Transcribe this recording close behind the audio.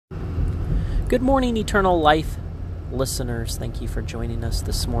Good morning, Eternal Life listeners. Thank you for joining us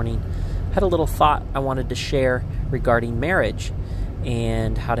this morning. I had a little thought I wanted to share regarding marriage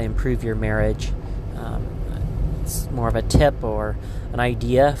and how to improve your marriage. It's more of a tip or an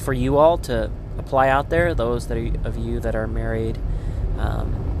idea for you all to apply out there, those of you that are married.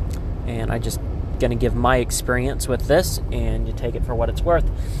 And I just going to give my experience with this, and you take it for what it's worth.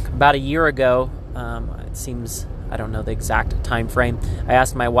 About a year ago, it seems, I don't know the exact time frame, I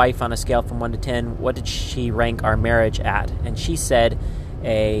asked my wife on a scale from 1 to 10, what did she rank our marriage at? And she said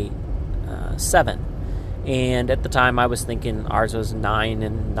a 7. And at the time I was thinking ours was 9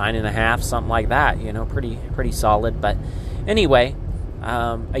 and 9.5, something like that, pretty solid. But anyway,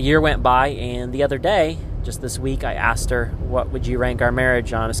 a year went by, and the other day, just this week, I asked her, what would you rank our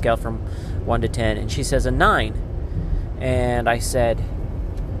marriage on a scale from 1 to 10? And she says a 9. And I said,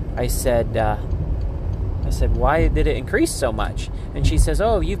 why did it increase so much? And she says,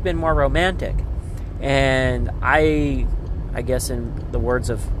 oh, you've been more romantic. And I guess in the words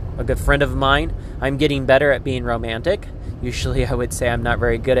of a good friend of mine, I'm getting better at being romantic. Usually I would say I'm not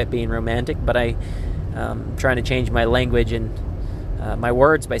very good at being romantic, but I'm trying to change my language and my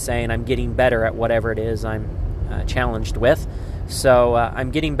words by saying I'm getting better at whatever it is I'm challenged with. So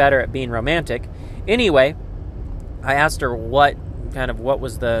I'm getting better at being romantic. Anyway, I asked her what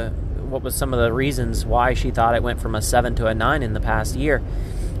was some of the reasons why she thought it went from a 7 to a 9 in the past year.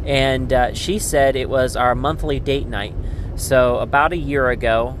 And she said it was our monthly date night. So about a year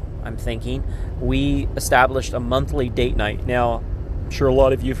ago, I'm thinking, we established a monthly date night. Now, I'm sure a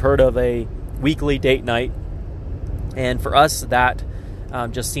lot of you have heard of a weekly date night. And for us, that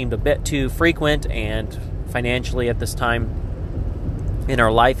just seemed a bit too frequent, and financially at this time in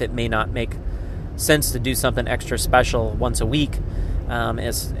our life, it may not make sense to do something extra special once a week. And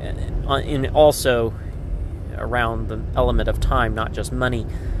also around the element of time, not just money.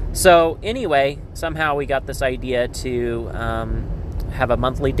 So anyway, somehow we got this idea to have a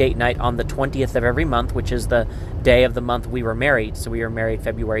monthly date night on the 20th of every month, which is the day of the month we were married. So we were married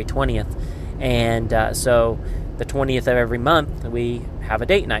February 20th. And so the 20th of every month, we have a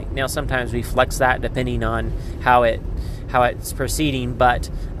date night. Now, sometimes we flex that depending on how it's proceeding, but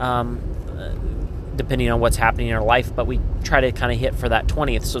depending on what's happening in our life, but we try to kind of hit for that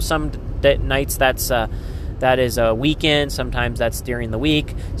 20th. So some nights that is a weekend, sometimes that's during the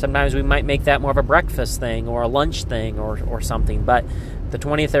week, sometimes we might make that more of a breakfast thing or a lunch thing or something, but the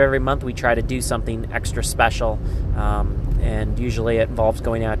 20th of every month we try to do something extra special, and usually it involves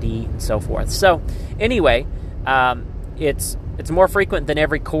going out to eat and so forth. So anyway, it's more frequent than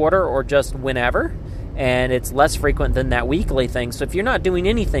every quarter or just whenever, and it's less frequent than that weekly thing. So if you're not doing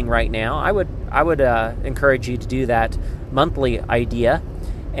anything right now, I would encourage you to do that monthly idea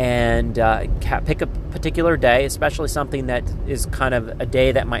and pick a particular day, especially something that is kind of a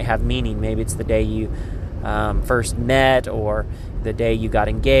day that might have meaning. Maybe it's the day you first met, or the day you got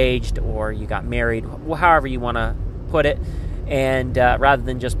engaged, or you got married, however you want to put it. And rather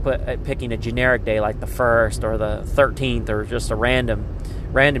than just picking a generic day like the 1st or the 13th or just a random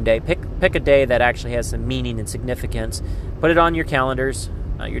day, pick a day that actually has some meaning and significance. Put it on your calendars,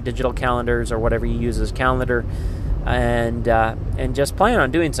 your digital calendars, or whatever you use as calendar, and just plan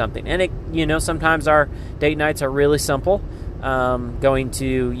on doing something. And sometimes our date nights are really simple, going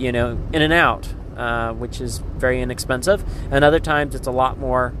to In and Out, which is very inexpensive, and other times it's a lot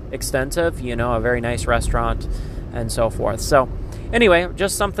more extensive, a very nice restaurant and so forth. So anyway,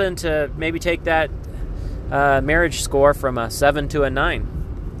 just something to maybe take that marriage score from a 7 to a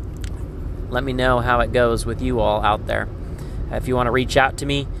 9. Let me know how it goes with you all out there. If you want to reach out to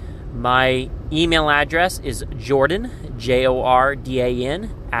me, my email address is Jordan, Jordan,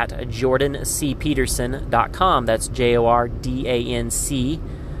 at jordancpeterson.com. That's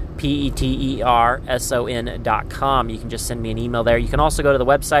jordancpeterson.com. You can just send me an email there. You can also go to the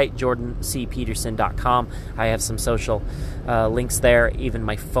website, jordancpeterson.com. I have some social links there, even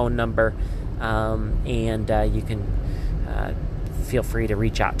my phone number, and you can feel free to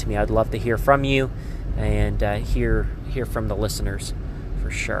reach out to me. I'd love to hear from you and hear from the listeners for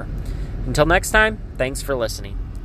sure. Until next time, thanks for listening.